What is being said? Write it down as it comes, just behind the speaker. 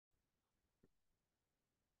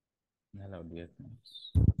Hello, dear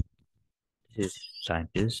friends. This is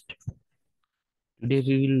Scientist. Today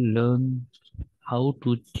we will learn how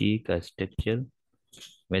to check a structure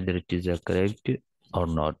whether it is a correct or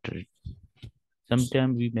not.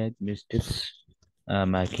 Sometimes we make mistakes,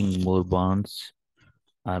 making more bonds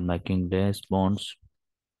or making less bonds.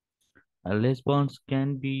 Less bonds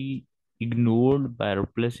can be ignored by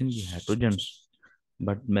replacing the hydrogens,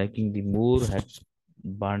 but making the more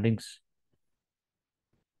bondings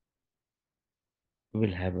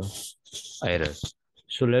will have a error.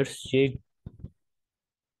 So let's check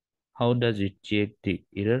how does it check the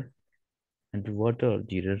error and what are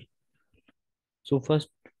the errors. So first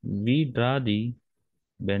we draw the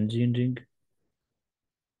benzene ring,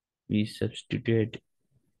 we substitute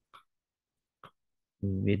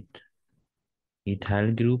with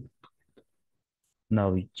ethyl group.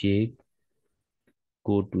 Now we check,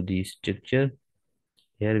 go to the structure.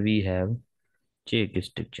 Here we have check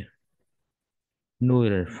structure. No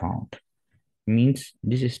error found. Means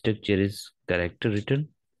this structure is correct written.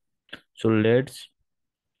 So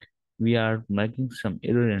we are making some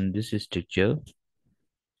error in this structure.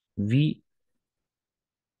 We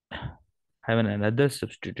have another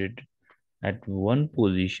substitute at one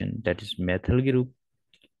position, that is methyl group.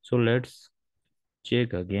 So let's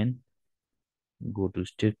check again. Go to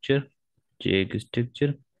structure, check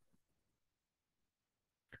structure.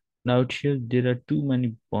 Now it shows there are too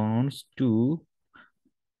many bonds to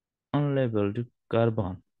unlabeled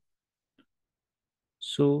carbon.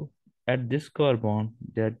 So at this carbon,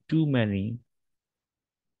 there are too many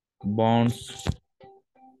bonds.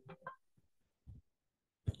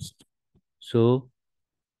 So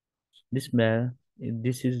this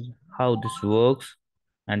is how this works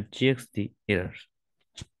and checks the errors.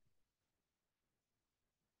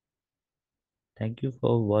 Thank you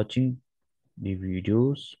for watching the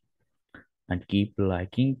videos and keep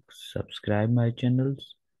liking, subscribe my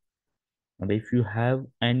channels. And if you have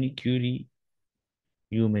any query,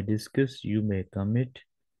 you may discuss, you may comment.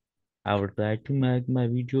 I will try to make my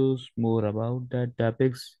videos more about that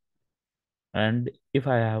topics. And if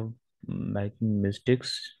I have making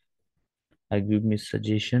mistakes, I give me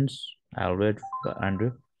suggestions. I'll read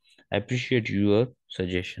and appreciate your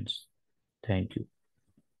suggestions. Thank you.